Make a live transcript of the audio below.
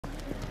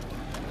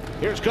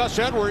Here's Gus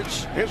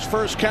Edwards, his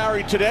first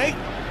carry today.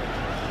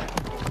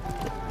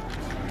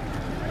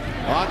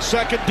 On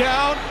second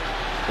down,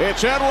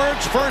 it's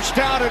Edwards, first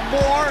down and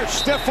more,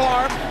 stiff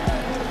arm.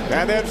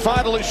 And then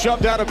finally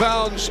shoved out of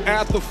bounds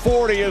at the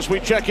 40 as we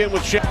check in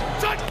with Shea.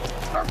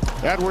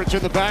 Edwards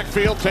in the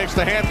backfield, takes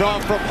the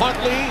handoff from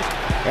Huntley.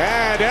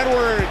 And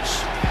Edwards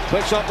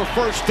picks up a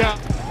first down.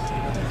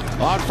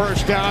 On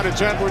first down,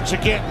 it's Edwards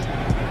again.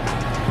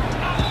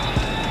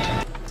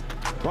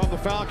 From the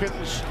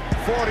Falcons,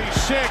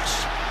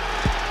 46.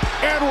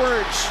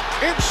 Edwards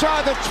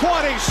inside the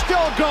 20,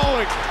 still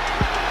going.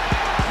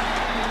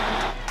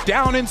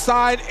 Down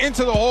inside,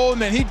 into the hole,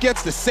 and then he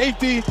gets the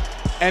safety,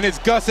 and it's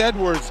Gus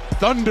Edwards,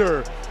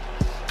 Thunder.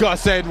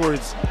 Gus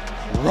Edwards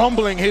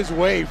rumbling his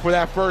way for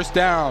that first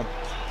down.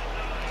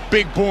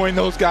 Big boy,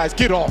 those guys,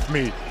 get off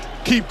me.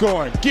 Keep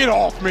going, get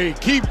off me,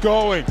 keep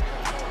going.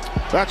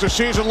 That's a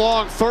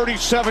season-long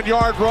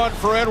 37-yard run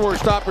for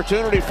Edwards.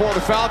 Opportunity for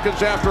the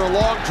Falcons after a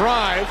long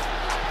drive.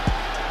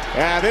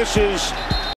 And this is